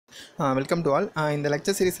Welcome to all. இந்த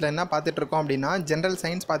lecture சீரிஸில் என்ன பார்த்துட்ருக்கோம் அப்படின்னா ஜென்ரல்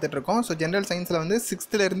சயின்ஸ் பார்த்துட்ருக்கோம். ஸோ ஜென்ரல் சயின்ஸில் வந்து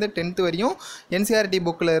 6th-லேருந்து 10th வரையும் என்சிஆர்டி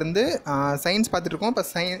புக்கில் இருந்து சயின்ஸ் பார்த்துட்ருக்கோம். இப்போ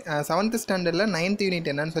 7th ஸ்டாண்டர்டில் 9th யூனிட்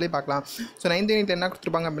என்னன்னு சொல்லி பார்க்கலாம். ஸோ 9th யூனிட் என்ன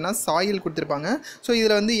கொடுத்துருப்பாங்க அப்படின்னா சாயில் கொடுத்துருப்பாங்க. ஸோ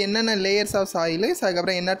இதில் வந்து என்னென்ன லேயர்ஸ் ஆஃப் சாயில், ஸோ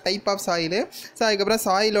அதுக்கப்புறம் என்ன டைப் ஆஃப் சாயில், ஸோ அதுக்கப்புறம்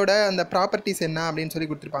சாயிலோட அந்த ப்ராப்பர்ட்டிஸ் என்ன அப்படின்னு சொல்லி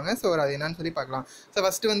கொடுத்துருப்பாங்க. ஸோ அது என்னன்னு சொல்லி பார்க்கலாம். ஸோ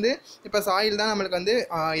ஃபஸ்ட்டு வந்து இப்போ சாயில் தான் நம்மளுக்கு வந்து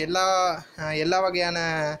எல்லா வகையான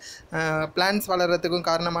பிளான்ஸ் வளர்கிறதுக்கும்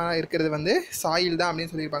காரணமாக இருக்கிறது வந்து சாயில் தான்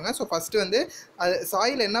அப்படின்னு சொல்லியிருப்பாங்க. ஸோ ஃபஸ்ட்டு வந்து அது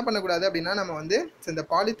சாயில் என்ன பண்ணக்கூடாது அப்படின்னா நம்ம வந்து இந்த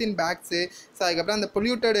பாலித்தீன் பேக்ஸு, ஸோ அதுக்கப்புறம் அந்த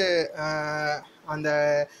பொல்யூட்டடு அந்த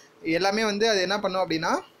எல்லாமே வந்து அது என்ன பண்ணும்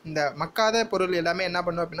அப்படின்னா இந்த மக்காத பொருள் எல்லாமே என்ன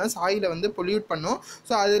பண்ணும் அப்படின்னா சாயிலை வந்து பொல்யூட் பண்ணும்.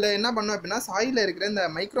 ஸோ அதில் என்ன பண்ணும் அப்படின்னா சாயிலில் இருக்கிற இந்த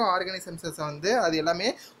மைக்ரோ ஆர்கானிசம்ஸை வந்து அது எல்லாமே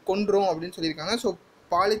கொன்றும் அப்படின்னு சொல்லியிருக்காங்க. ஸோ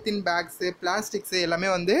பாலித்தீன் பேக்ஸு, பிளாஸ்டிக்ஸு எல்லாமே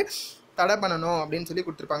வந்து தடை பண்ணணும் அப்படின்னு சொல்லி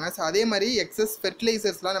கொடுத்துருப்பாங்க. ஸோ அதே மாதிரி எக்ஸஸ்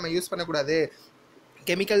ஃபெர்டிலைசர்ஸ்லாம் நம்ம யூஸ் பண்ணக்கூடாது.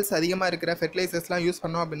 கெமிக்கல்ஸ் அதிகமாக இருக்கிற ஃபெர்டிலைசர்ஸ்லாம் யூஸ்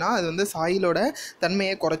பண்ணோம் அப்படின்னா அது வந்து சாயிலோட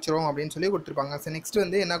தன்மையை குறைச்சிரும் அப்படின்னு சொல்லி கொடுத்துருப்பாங்க. ஸோ நெக்ஸ்ட்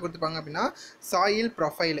வந்து என்ன கொடுத்துருப்பாங்க அப்படின்னா soil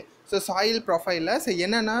profile. So soil ப்ரொஃபைலில் so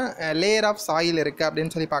என்னென்னா லேயர் ஆஃப் சாயில் இருக்குது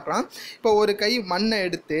அப்படின்னு சொல்லி பார்க்கலாம். இப்போ ஒரு கை மண்ணை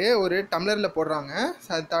எடுத்து ஒரு டம்ளரில் போடுறாங்க.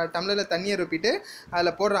 டம்ளரில் தண்ணியை ரொப்பிட்டு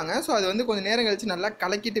அதில் போடுறாங்க. ஸோ அது வந்து கொஞ்சம் நேரம் கழித்து நல்லா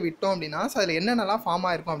கலக்கிட்டு விட்டோம் அப்படின்னா ஸோ அதில் என்னென்னலாம் ஃபார்ம்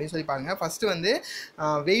ஆகிருக்கும் அப்படின்னு சொல்லி பாருங்கள். ஃபஸ்ட்டு வந்து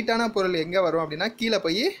வெயிட்டான பொருள் எங்கே வரும் அப்படின்னா கீழே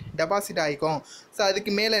போய் டெபாசிட் ஆகிக்கும். ஸோ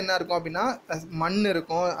அதுக்கு மேலே என்ன இருக்கும் அப்படின்னா மண்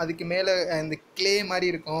இருக்கும், அதுக்கு மேலே இந்த கிளே மாதிரி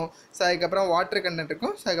இருக்கும், ஸோ அதுக்கப்புறம் வாட்டர் கண்டென்ட்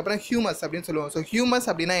இருக்கும், ஸோ அதுக்கப்புறம் ஹியூமஸ் அப்படின்னு சொல்லுவோம். ஸோ ஹியூமஸ்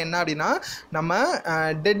அப்படின்னா என்ன அப்படின்னா நம்ம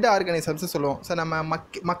டெட் ஆர்கானிசம்ஸ் சொல்லுவோம். ஸோ நம்ம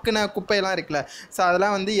மக்கின குப்பையெல்லாம் இருக்குல்ல, ஸோ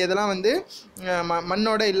அதெல்லாம் வந்து எதெல்லாம் வந்து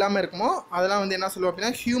மண்ணோட இல்லாமல் இருக்குமோ அதெல்லாம் வந்து என்ன சொல்லுவோம்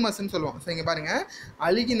அப்படின்னா ஹியூமஸ்ன்னு சொல்லுவோம். ஸோ இங்கே பாருங்கள்,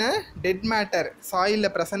 அழுகின டெட் மேட்டர்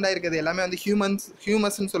சாயிலில் ப்ரெசென்ட் ஆகிருக்கிறது எல்லாமே வந்து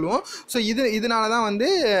ஹியூமஸ்ன்னு சொல்லுவோம். ஸோ இதனால தான் வந்து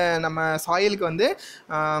நம்ம சாயிலுக்கு வந்து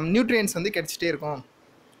நியூட்ரியன்ஸ் வந்து கிடச்சிட்டே இருக்கும்.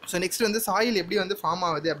 ஸோ நெக்ஸ்ட் வந்து சாயில் எப்படி வந்து ஃபார்ம்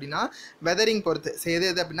ஆகுது அப்படின்னா வெதரிங் பொறுத்து. ஸோ எது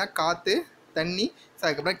அப்படின்னா காற்று, தண்ணி, ஸோ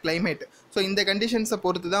அதுக்கப்புறம் கிளைமேட். ஸோ இந்த கண்டிஷன்ஸை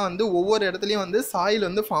பொறுத்து தான் வந்து ஒவ்வொரு இடத்துலையும் வந்து சாயில்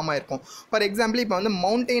வந்து ஃபார்ம் ஆகிருக்கும். ஃபார் எக்ஸாம்பிள் இப்போ வந்து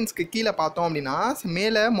மவுண்டெயின்ஸ்க்கு கீழே பார்த்தோம் அப்படின்னா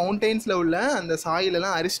மேலே மவுண்டெயின்ஸில் உள்ள அந்த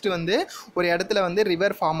சாயிலெல்லாம் அரிச்சிட்டு வந்து ஒரு இடத்துல வந்து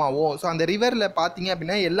ரிவர் ஃபார்ம் ஆகும். ஸோ அந்த ரிவரில் பார்த்தீங்க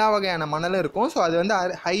அப்படின்னா எல்லா வகையான மணலும் இருக்கும். ஸோ அது வந்து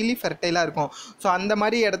ஹைலி ஃபெர்டைலாக இருக்கும். ஸோ அந்த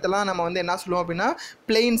மாதிரி இடத்தெல்லாம் நம்ம வந்து என்ன சொல்லுவோம் அப்படின்னா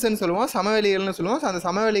பிளெயின்ஸ்ன்னு சொல்லுவோம், சமவெளிகள்னு சொல்லுவோம். ஸோ அந்த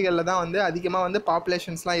சமவெளிகளில் தான் வந்து அதிகமாக வந்து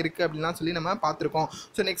பாப்புலேஷன்ஸ்லாம் இருக்குது அப்படின்லாம் சொல்லி நம்ம பார்த்துருக்கோம்.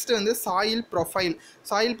 ஸோ நெக்ஸ்ட்டு வந்து சாயில் ப்ரொஃபைல்.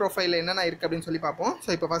 சாயில் ப்ரொஃபைலில் என்னென்ன இருக்குது அப்படின்னு சொல்லி பார்ப்போம். ஸோ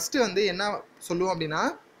இப்போ ஃபஸ்ட்டு வந்து என்ன சொல்லுவோம் அப்படின்னா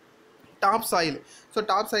top soil. So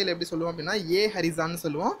top soil எப்படி சொல்லுவோம் அப்படின்னா ஏ ஹரிசான்னு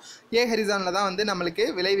சொல்லுவோம். ஏ ஹரிசானில் தான் வந்து நம்மளுக்கு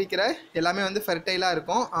விளைவிக்கிற எல்லாமே வந்து ஃபெர்டைலாக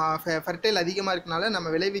இருக்கும். ஃபெர்டைல் அதிகமாக இருக்கனால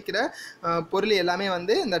நம்ம விளைவிக்கிற பொருள் எல்லாமே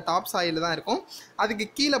வந்து இந்த டாப் சாயில் தான் இருக்கும். அதுக்கு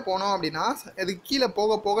கீழே போனோம் அப்படின்னா அதுக்கு கீழே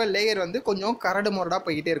போக போக லேயர் வந்து கொஞ்சம் கரடு முரடாக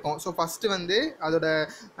போய்கிட்டே இருக்கும். ஸோ ஃபஸ்ட்டு வந்து அதோட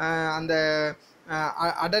அந்த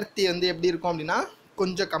அடர்த்தி வந்து எப்படி இருக்கும் அப்படின்னா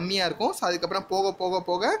கொஞ்சம் கம்மியாக இருக்கும். ஸோ அதுக்கப்புறம் போக போக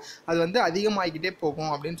போக அது வந்து அதிகமாகிக்கிட்டே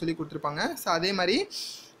போகும் அப்படின்னு சொல்லி கொடுத்துருப்பாங்க. ஸோ அதே மாதிரி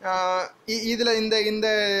இதில் இந்த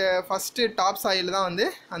ஃபஸ்ட்டு டாப் சாயில் தான் வந்து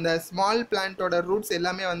அந்த ஸ்மால் பிளான்ட்டோட ரூட்ஸ்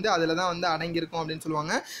எல்லாமே வந்து அதில் தான் வந்து அடங்கியிருக்கும் அப்படின்னு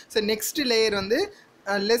சொல்லுவாங்க. ஸோ நெக்ஸ்ட் லேயர் வந்து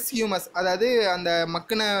லெஸ் ஹியூமஸ், அதாவது அந்த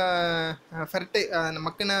மக்கின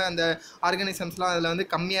அந்த ஆர்கானிசம்ஸ்லாம் அதில் வந்து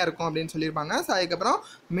கம்மியாக இருக்கும் அப்படின்னு சொல்லியிருப்பாங்க. ஸோ அதுக்கப்புறம்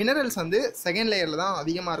மினரல்ஸ் வந்து செகண்ட் லேயரில் தான்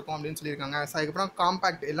அதிகமாக இருக்கும் அப்படின்னு சொல்லியிருக்காங்க. ஸோ அதுக்கப்புறம்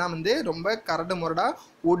காம்பேக்ட் எல்லாம் வந்து ரொம்ப கரடு முரடாக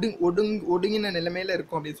ஒடுங்கின நிலைமையில்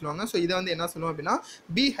இருக்கும் அப்படின்னு சொல்லுவாங்க. ஸோ இதை வந்து என்ன சொல்லுவோம் அப்படின்னா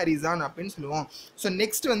பி ஹரிசான் அப்படின்னு சொல்லுவோம். ஸோ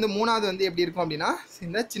நெக்ஸ்ட் வந்து மூணாவது வந்து எப்படி இருக்கும் அப்படின்னா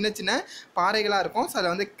இந்த சின்ன சின்ன பாறைகளாக இருக்கும். ஸோ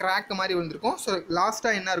அதில் வந்து கிராக் மாதிரி விழுந்திருக்கும். ஸோ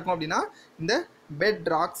லாஸ்ட்டாக என்ன இருக்கும் அப்படின்னா இந்த பெட்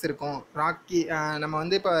ராக்ஸ் இருக்கும். ராக்கி நம்ம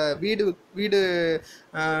வந்து இப்போ வீடு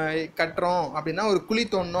கட்டுறோம் அப்படின்னா ஒரு குழி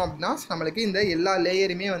தோண்டணும் அப்படின்னா நம்மளுக்கு இந்த எல்லா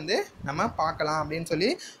லேயருமே வந்து நம்ம பார்க்கலாம் அப்படின்னு சொல்லி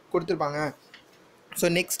கொடுத்துருப்பாங்க. ஸோ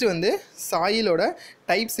நெக்ஸ்ட்டு வந்து சாயிலோட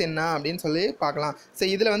டைப்ஸ் என்ன அப்படின்னு சொல்லி பார்க்கலாம். ஸோ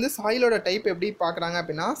இதில் வந்து சாயிலோட டைப் எப்படி பார்க்குறாங்க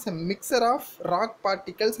அப்படின்னா mixture of rock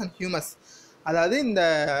particles and humus. அதாவது இந்த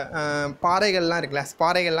பாறைகள்லாம் இருக்குல்ல,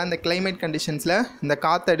 பாறைகள்லாம் இந்த கிளைமேட் கண்டிஷன்ஸில் இந்த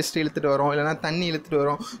காற்று அடிச்சுட்டு இழுத்துட்டு வரும், இல்லைனா தண்ணி இழுத்துட்டு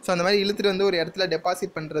வரும். ஸோ அந்த மாதிரி இழுத்துட்டு வந்து ஒரு இடத்துல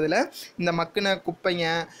டெபாசிட் பண்ணுறதுல இந்த மக்கின குப்பைங்க,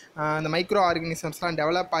 இந்த மைக்ரோ ஆர்கானிசம்ஸ்லாம்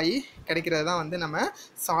டெவலப் ஆகி கிடைக்கிறது தான் வந்து நம்ம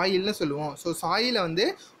சாயில்னு சொல்லுவோம். ஸோ சாயிலை வந்து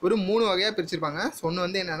ஒரு 3 வகையாக பிரிச்சிருப்பாங்க. ஸோ ஒன்று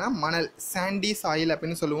வந்து என்னென்னா மணல், சாண்டி சாயில்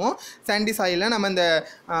அப்படின்னு சொல்லுவோம். சாண்டி சாயிலில் நம்ம இந்த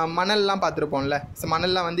மணல்லாம் பார்த்துருப்போம்ல, ஸோ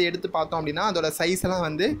மணல்லாம் வந்து எடுத்து பார்த்தோம் அப்படின்னா அதோட சைஸ் எல்லாம்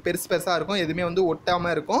வந்து பெருசாக இருக்கும், எதுவுமே வந்து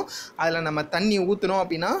ஒட்டாமல் இருக்கும். அதில் நம்ம தண்ணி ஊற்றுனோம்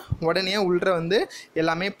அப்படின்னா உடனே உள்ள வந்து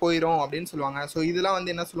எல்லாமே போயிடும் அப்படின்னு சொல்லுவாங்க. ஸோ இதெல்லாம்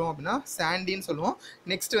வந்து என்ன சொல்லுவோம் அப்படின்னா சாண்டின்னு சொல்லுவோம்.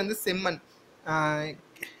 நெக்ஸ்ட் வந்து செம்மண்,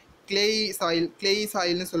 கிளேய்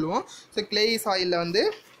சாயில்னு சொல்லுவோம். ஸோ கிளேய் சாயிலில் வந்து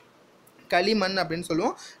களிமண் அப்படின்னு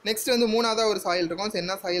சொல்லுவோம். நெக்ஸ்ட் வந்து மூணாவதாக ஒரு சாயில் இருக்கும். ஸோ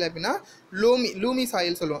என்ன சாயில் அப்படின்னா லூமி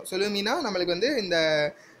சாயில் சொல்லுவோம். ஸோ லூமினா நம்மளுக்கு வந்து இந்த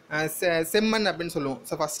செம்மண் அப்படின்னு சொல்லுவோம்.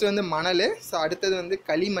 ஸோ ஃபஸ்ட்டு வந்து மணல், ஸோ அடுத்தது வந்து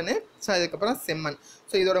களிமண், ஸோ அதுக்கப்புறம் செம்மண்.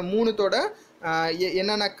 ஸோ இதோட மூணுத்தோட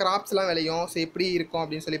என்னென்ன கிராப்ஸ்லாம் விளையும், ஸோ எப்படி இருக்கும்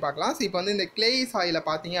அப்படின்னு சொல்லி பார்க்கலாம். ஸோ இப்போ வந்து இந்த கிளேய் சாயிலை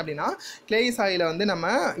பார்த்தீங்க அப்படின்னா, கிளேய் சாயிலை வந்து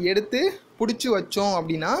நம்ம எடுத்து பிடிச்சி வச்சோம்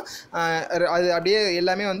அப்படின்னா அது அப்படியே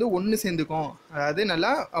எல்லாமே வந்து ஒன்று சேர்ந்துக்கும். அதாவது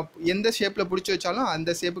நல்லா எந்த ஷேப்பில் பிடிச்சி வச்சாலும் அந்த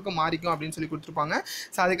ஷேப்புக்கு மாறிக்கும் அப்படின்னு சொல்லி கொடுத்துருப்பாங்க.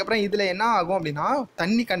 ஸோ அதுக்கப்புறம் இதில் என்ன ஆகும் அப்படின்னா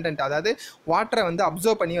தண்ணி கண்டென்ட், அதாவது வாட்டரை வந்து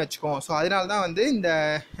அப்சர்வ் பண்ணி வச்சுக்கும். ஸோ அதனால தான் வந்து இந்த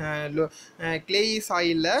கிளேய்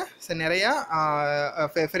சாயிலில் நிறையா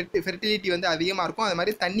ஃபெர்டிலிட்டி வந்து அதிகமாக இருக்கும். அது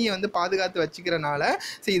மாதிரி தண்ணியை வந்து பாதுகாத்து வச்சுக்கிறனால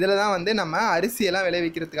ஸோ இதில் தான் வந்து நம்ம அரிசியெல்லாம்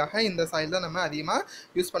விளைவிக்கிறதுக்காக இந்த சாயில் தான் நம்ம அதிகமாக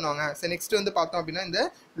யூஸ் பண்ணுவாங்க. ஸோ நெக்ஸ்ட் வந்து பார்த்தோம் அப்படின்னா இந்த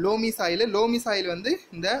லோமி சாயில் வந்து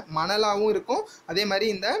இந்த மணலாகவும் இருக்கும், அதே மாதிரி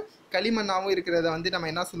இந்த களிமண்ணாகவும் இருக்கிறத வந்து நம்ம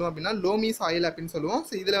என்ன சொல்லுவோம் அப்படின்னா லோமி சாயில் அப்படின்னு சொல்லுவோம்.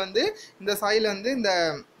 ஸோ இதில் வந்து இந்த சாயில் வந்து இந்த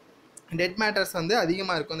டெட் மேட்டர்ஸ் வந்து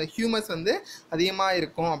அதிகமாக இருக்கும், இந்த ஹியூமஸ் வந்து அதிகமாக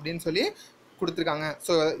இருக்கும் அப்படின்னு சொல்லி கொடுத்துருக்காங்க.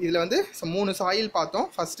 ஸோ இதில் வந்து 3 சாயில் பார்த்தோம்.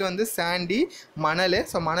 ஃபஸ்ட்டு வந்து சாண்டி, மணல்.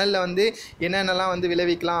 ஸோ மணலில் வந்து என்னென்னலாம் வந்து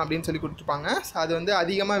விளைவிக்கலாம் அப்படின்னு சொல்லி கொடுத்துருப்பாங்க. ஸோ அது வந்து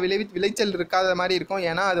அதிகமாக விளைச்சல் இருக்காத மாதிரி இருக்கும்,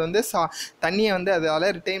 ஏன்னா அது வந்து தண்ணியை வந்து அதால்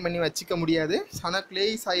ரிட்டைன் பண்ணி வச்சிக்க முடியாது. ஆனால்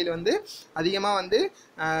கிளேய் சாயில் வந்து அதிகமாக வந்து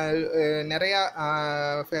நிறையா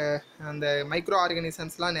அந்த மைக்ரோ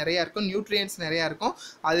ஆர்கானிசம்ஸ்லாம் நிறையா இருக்கும், நியூட்ரியன்ட்ஸ் நிறையா இருக்கும்.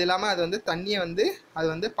 அது இல்லாமல் அது வந்து தண்ணியை வந்து அது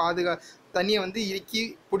வந்து தண்ணியை வந்து இறுக்கி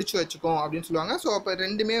பிடிச்சி வச்சுக்கும் அப்படின்னு சொல்லுவாங்க. ஸோ அப்போ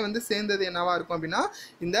ரெண்டுமே வந்து சேர்ந்தது என்னவாக இருக்கும் அப்படின்னா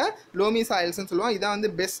இந்த லோமி சாயில்ஸ்ன்னு சொல்லுவோம். இதான்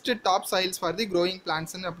வந்து best top soils for the growing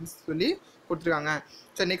பிளான்ட்ஸ்ன்னு அப்படின்னு சொல்லி கொடுத்துருக்காங்க.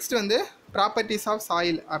 ஸோ நெக்ஸ்ட் வந்து ப்ராப்பர்ட்டிஸ் ஆஃப்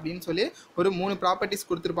சாயில் அப்படின்னு சொல்லி ஒரு 3 ப்ராப்பர்ட்டிஸ்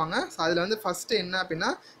கொடுத்துருப்பாங்க. ஸோ அதில் வந்து ஃபஸ்ட்டு என்ன அப்படின்னா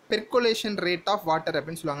பெர்குலேஷன் ரேட் ஆஃப் வாட்டர்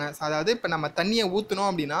அப்படின்னு சொல்லுவாங்க. ஸோ அதாவது இப்போ நம்ம தண்ணியை ஊற்றணும்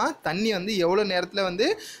அப்படின்னா தண்ணி வந்து எவ்வளோ நேரத்தில் வந்து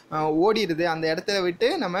ஓடிடுது, அந்த இடத்துல விட்டு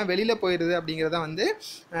நம்ம வெளியில் போயிடுது அப்படிங்கிறத வந்து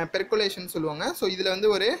பெர்குலேஷன் சொல்லுவாங்க. ஸோ இதில் வந்து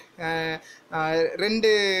ஒரு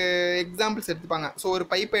 2 எக்ஸாம்பிள்ஸ் எடுத்துப்பாங்க. ஸோ ஒரு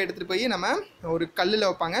பைப்பை எடுத்துகிட்டு போய் நம்ம ஒரு கல்லில்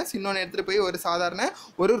வைப்பாங்க, இன்னொன்று எடுத்துகிட்டு போய் ஒரு சாதாரண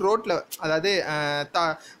ஒரு ரோட்டில், அதாவது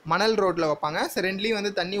மணல் ரோட்டில் வைப்பாங்க. ஸோ ரெண்டுலேயும்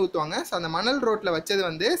வந்து தண்ணி ஊற்றுவாங்க. ஸோ அந்த மணல் ரோட்டில் வச்சது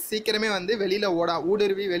வந்து சீக்கிரமே வந்து வெளியில்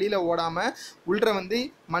ஊடுருவி வெளியில் ஓடாமல் உள்ற வந்து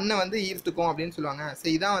மண்ணை வந்து ஈர்த்துக்கும் அப்படின்னு சொல்லுவாங்க. ஸோ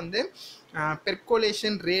இதான் வந்து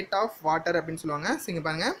பெர்குலேஷன் ரேட் ஆஃப் வாட்டர் அப்படின்னு சொல்லுவாங்க. ஸோ இங்கே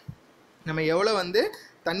பாருங்கள், நம்ம எவ்வளோ வந்து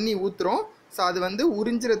தண்ணி ஊற்றுறோம், ஸோ அது வந்து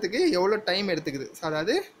உறிஞ்சிறதுக்கு எவ்வளோ டைம் எடுத்துக்குது, ஸோ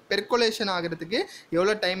அதாவது பெர்குலேஷன் ஆகிறதுக்கு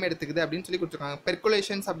எவ்வளோ டைம் எடுத்துக்குது அப்படின்னு சொல்லி கொடுத்துருக்காங்க.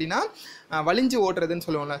 பெர்குலேஷன்ஸ் அப்படின்னா வலிஞ்சு ஓடுறதுன்னு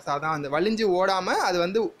சொல்லுவோம்ல. ஸோ அதான் வந்து வலிஞ்சு ஓடாமல் அது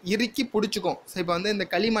வந்து இறுக்கி பிடிச்சிக்கும். ஸோ இப்போ வந்து இந்த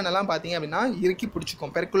களிமண்ணெல்லாம் பார்த்தீங்க அப்படின்னா இறுக்கி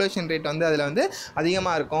பிடிச்சிக்கும். பெர்குலேஷன் ரேட் வந்து அதில் வந்து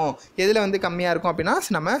அதிகமாக இருக்கும். எதில் வந்து கம்மியாக இருக்கும் அப்படின்னா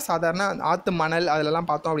நம்ம சாதாரண ஆற்று மணல் அதிலெல்லாம்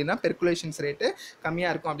பார்த்தோம் அப்படின்னா பெர்குலேஷன்ஸ் ரேட்டு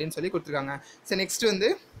கம்மியாக இருக்கும் அப்படின்னு சொல்லி கொடுத்துருக்காங்க. ஸோ நெக்ஸ்ட் வந்து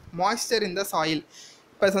மாய்ஸ்சர் இன் த சாயில்.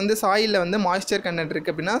 இப்போ வந்து சாயிலில் வந்து மாய்ஸ்சர் கண்டென்ட்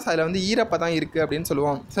இருக்குது அப்படின்னா அதில் வந்து ஈரப்பதம் இருக்குது அப்படின்னு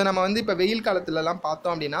சொல்லுவோம். ஸோ நம்ம வந்து இப்போ வெயில் காலத்துலலாம்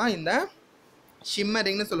பார்த்தோம் அப்படின்னா இந்த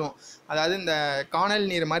ஷிம்மரிங்னு சொல்லுவோம், அதாவது இந்த காணல்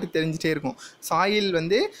நீர் மாதிரி தெரிஞ்சிட்டே இருக்கும். சாயில்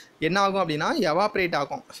வந்து என்ன ஆகும் அப்படின்னா எவாப்ரேட்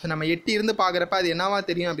ஆகும். ஸோ நம்ம எட்டி இருந்து பார்க்குறப்ப அது என்னவா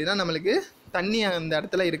தெரியும் அப்படின்னா நம்மளுக்கு தண்ணி அந்த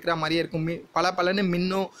இடத்துல இருக்கிற மாதிரியே இருக்கும், பலன்னு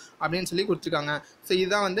மின்னும் அப்படின்னு சொல்லி கொடுத்துருக்காங்க. ஸோ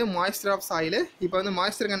இதுதான் வந்து மாய்ஸ்சர் ஆஃப் சாயில். இப்போ வந்து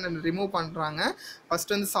மாய்ஸ்சர் கண்டென்ட் ரிமூவ் பண்ணுறாங்க.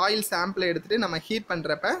 ஃபஸ்ட்டு வந்து சாயில் சாம்பிளை எடுத்துகிட்டு நம்ம ஹீட்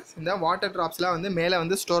பண்ணுறப்ப இந்த வாட்டர் ட்ராப்ஸ்லாம் வந்து மேலே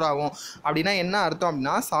வந்து ஸ்டோர் ஆகும். அப்படின்னா என்ன அர்த்தம்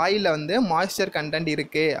அப்படின்னா சாயிலில் வந்து மாய்ஸ்சர் கண்டென்ட்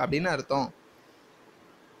இருக்குது அப்படின்னு அர்த்தம்.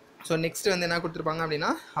 ஸோ நெக்ஸ்ட் வந்து என்ன கொடுத்துருப்பாங்க அப்படின்னா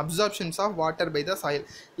absorptions of water by the soil.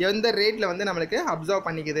 எந்த ரேட்டில் வந்து நம்மளுக்கு அப்சர்வ்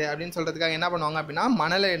பண்ணிக்குது அப்படின்னு சொல்கிறதுக்காக என்ன பண்ணுவாங்க அப்படின்னா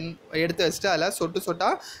மணலை எடுத்து வச்சுட்டு அதில்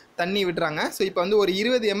சொட்டாக தண்ணி விடுறாங்க. ஸோ இப்போ வந்து ஒரு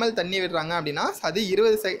 20 ml தண்ணி விடுறாங்க அப்படின்னா அது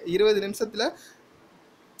 20 நிமிஷத்தில்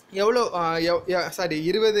எவ்வளோ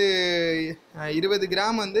 20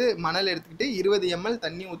 கிராம் வந்து மணல் எடுத்துக்கிட்டு 20 ml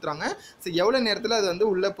தண்ணி ஊற்றுறாங்க. ஸோ எவ்வளோ நேரத்தில் அது வந்து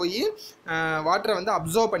உள்ளே போய் வாட்டரை வந்து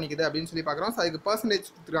அப்சர்வ் பண்ணிக்குது அப்படின்னு சொல்லி பார்க்குறோம். ஸோ அதுக்கு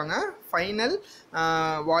பர்சன்டேஜ் கொடுத்துருக்காங்க. Final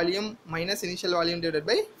volume minus initial volume divided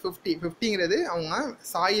by 50ங்கிறது அவங்க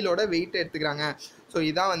சாயிலோட வெயிட்டை எடுத்துக்கிறாங்க. ஸோ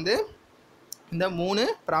இதான் வந்து இந்த 3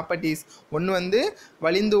 ப்ராப்பர்ட்டிஸ். ஒன்று வந்து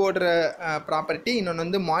வலிந்து ஓடுற ப்ராப்பர்ட்டி, இன்னொன்று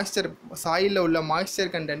வந்து மாய்ஸ்சர், சாயிலில் உள்ள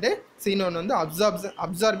மாய்ஸ்சர் கண்டென்ட்டு, இன்னொன்று வந்து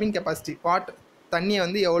அப்சார்பிங் கெப்பாசிட்டி, தண்ணியை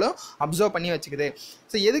வந்து எவ்வளோ அப்சர்வ் பண்ணி வச்சுக்குது.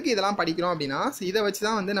 ஸோ எதுக்கு இதெல்லாம் படிக்கிறோம் அப்படின்னா ஸோ இதை வச்சு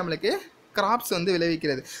தான் வந்து நம்மளுக்கு கிராப்ஸ் வந்து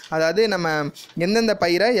விளைவிக்கிறது, அதாவது நம்ம எந்தெந்த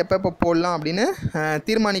பயிரை எப்போ போடலாம் அப்படின்னு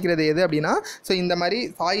தீர்மானிக்கிறது எது அப்படின்னா ஸோ இந்த மாதிரி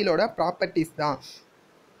சாயிலோட ப்ராப்பர்ட்டிஸ் தான்.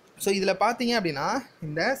 ஸோ இதில் பார்த்தீங்க அப்படின்னா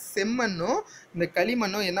இந்த செம்மண்ணும் இந்த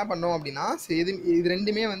களிமண்ணும் என்ன பண்ணோம் அப்படின்னா இது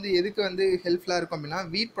ரெண்டுமே வந்து எதுக்கு வந்து ஹெல்ப்ஃபுல்லாக இருக்கும் அப்படின்னா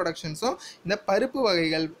வீட் ப்ரொடக்ஷன்ஸும் இந்த பருப்பு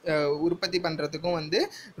வகைகள் உற்பத்தி பண்ணுறதுக்கும் வந்து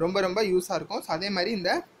ரொம்ப யூஸாக இருக்கும். ஸோ அதே மாதிரி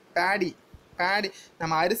இந்த பேடி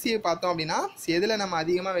நம்ம அரிசியை பார்த்தோம் அப்படின்னா எதில் நம்ம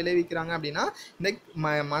அதிகமாக விளைவிக்கிறாங்க அப்படின்னா இந்த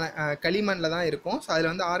களிமண்ணில் தான் இருக்கும். ஸோ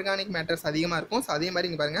அதில் வந்து ஆர்கானிக் மேட்டர்ஸ் அதிகமாக இருக்கும். ஸோ அதே மாதிரி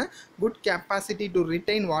இங்கே பாருங்கள் good capacity to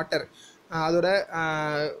retain water, அதோட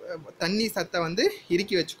தண்ணி சத்தை வந்து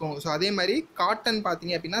இறுக்கி வச்சுக்கும். ஸோ அதே மாதிரி காட்டன்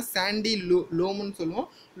பார்த்தீங்க அப்படின்னா சாண்டி லோம்னு சொல்லுவோம்.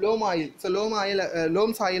 Lomb oil. ஸோ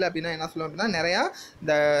லோம்ஸ் ஆயில் அப்படின்னா என்ன சொல்லுவோம் அப்படின்னா நிறையா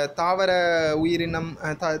இந்த தாவர உயிரினம்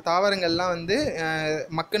தாவரங்கள்லாம் வந்து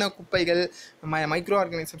மக்கின குப்பைகள் மைக்ரோ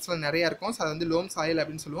ஆர்கானிசம்ஸ்லாம் நிறையா இருக்கும். ஸோ அது வந்து லோம்ஸ் ஆயில்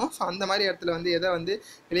அப்படின்னு சொல்லுவோம். ஸோ அந்த மாதிரி இடத்துல வந்து எதை வந்து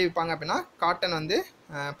விளைவிப்பாங்க அப்படின்னா காட்டன் வந்து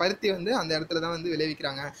பருத்தி வந்து அந்த இடத்துல தான் வந்து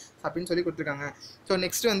விளைவிக்கிறாங்க அப்படின்னு சொல்லி கொடுத்துருக்காங்க. ஸோ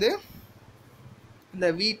நெக்ஸ்ட் வந்து இந்த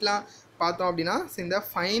வீட்லாம் பார்த்தோம் அப்படின்னா இந்த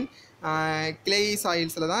ஃபைன் கிளே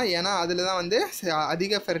சாயில்ஸில் தான், ஏன்னா அதில் தான் வந்து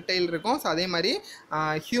அதிக ஃபெர்டைல் இருக்கும். ஸோ அதே மாதிரி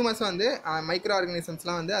ஹியூமஸும் வந்து மைக்ரோ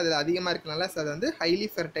ஆர்கானிசம்ஸ்லாம் வந்து அதில் அதிகமாக இருக்கனால ஸோ அது வந்து ஹைலி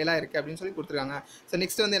ஃபெர்டைலாக இருக்குது அப்படின்னு சொல்லி கொடுத்துருக்காங்க. ஸோ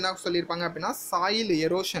நெக்ஸ்ட் வந்து என்ன சொல்லியிருப்பாங்க அப்படின்னா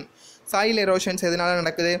சாயில் எரோஷன்ஸ் எதனால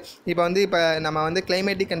நடக்குது. இப்போ நம்ம வந்து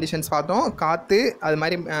கிளைமேட்டிக் கண்டிஷன்ஸ் பார்த்தோம். காற்று, அது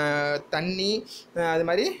மாதிரி தண்ணி, அது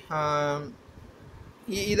மாதிரி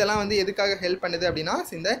இதெல்லாம் வந்து எதுக்காக ஹெல்ப் பண்ணுது அப்படின்னா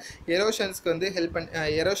இந்த எரோஷன்ஸ்க்கு வந்து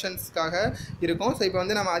எரோஷன்ஸ்க்காக இருக்கும். ஸோ இப்போ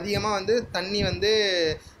வந்து நம்ம அதிகமாக வந்து தண்ணி வந்து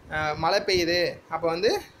மழை பெய்யுது, அப்போ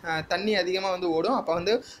வந்து தண்ணி அதிகமாக வந்து ஓடும். அப்போ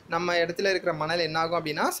வந்து நம்ம இடத்துல இருக்கிற மணல் என்னாகும்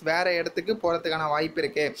அப்படின்னா வேறு இடத்துக்கு போகிறதுக்கான வாய்ப்பு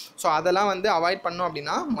இருக்குது. ஸோ அதெல்லாம் வந்து அவாய்ட் பண்ணோம்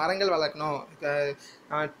அப்படின்னா மரங்கள் வளர்க்கணும்,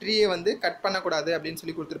 ட்ரீயை வந்து கட் பண்ணக்கூடாது அப்படின்னு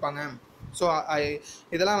சொல்லி கொடுத்துருப்பாங்க. ஸோ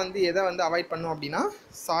இதெல்லாம் வந்து எதை வந்து அவாய்ட் பண்ணணும் அப்படின்னா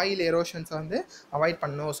சாயில் எரோஷன்ஸை வந்து அவாய்ட்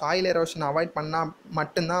பண்ணணும். சாயில் எரோஷன் அவாய்ட் பண்ணால்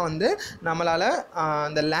மட்டும்தான் வந்து நம்மளால்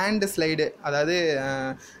அந்த லேண்டு ஸ்லைடு, அதாவது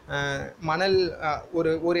மணல்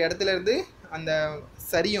ஒரு இடத்துலேருந்து அந்த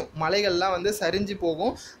சரியும் மலைகள்லாம் வந்து சரிஞ்சு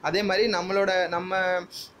போகும். அதே மாதிரி நம்ம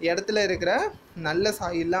இடத்துல இருக்கிற நல்ல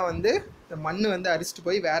சாயில்லாம் வந்து மண் வந்து அரிச்சிட்டு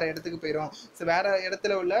போய் வேறு இடத்துக்கு போயிடும். ஸோ வேறு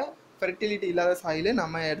இடத்துல உள்ள ஃபெர்டிலிட்டி இல்லாத சாயில்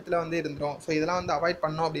நம்ம இடத்துல வந்து இருந்துடும். ஸோ இதெல்லாம் வந்து அவாய்ட்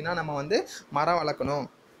பண்ணோம் அப்படின்னா நம்ம வந்து மரம் வளர்க்கணும்.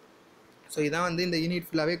 ஸோ இதான் வந்து இந்த யூனிட்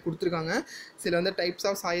ஃபுல்லாகவே கொடுத்துருக்காங்க. சில வந்து டைப்ஸ்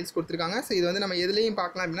ஆஃப் சாயில்ஸ் கொடுத்துருக்காங்க. ஸோ இது வந்து நம்ம எதுலேயும்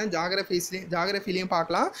பார்க்கலாம் அப்படின்னா ஜாகிரஃபிலையும்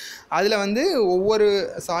பார்க்கலாம். அதில் வந்து ஒவ்வொரு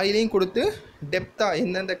சாயிலையும் கொடுத்து டெப்த்தாக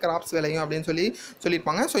எந்தெந்த கிராப்ஸ் விளையும் அப்படின்னு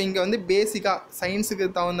சொல்லியிருப்பாங்க. ஸோ இங்கே வந்து பேசிக்காக சயின்ஸுக்கு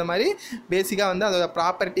தகுந்த மாதிரி பேசிக்காக வந்து அதோட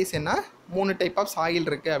ப்ராப்பர்ட்டிஸ் என்ன, 3 டைப் ஆஃப் சாயில்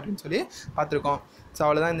இருக்குது அப்படின்னு சொல்லி பார்த்துருக்கோம். ஸோ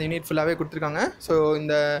அவ்வளோதான் இந்த யூனிட் ஃபுல்லாகவே கொடுத்துருக்காங்க. ஸோ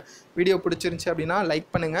இந்த வீடியோ பிடிச்சிருந்துச்சி அப்படின்னா லைக்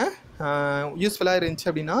பண்ணுங்கள், யூஸ்ஃபுல்லாக இருந்துச்சு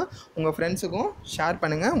அப்படின்னா உங்கள் ஃப்ரெண்ட்ஸுக்கும் ஷேர்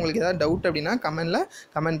பண்ணுங்கள். உங்களுக்கு ஏதாவது டவுட் அப்படின்னா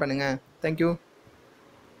கமெண்ட் பண்ணுங்கள். தேங்க்யூ.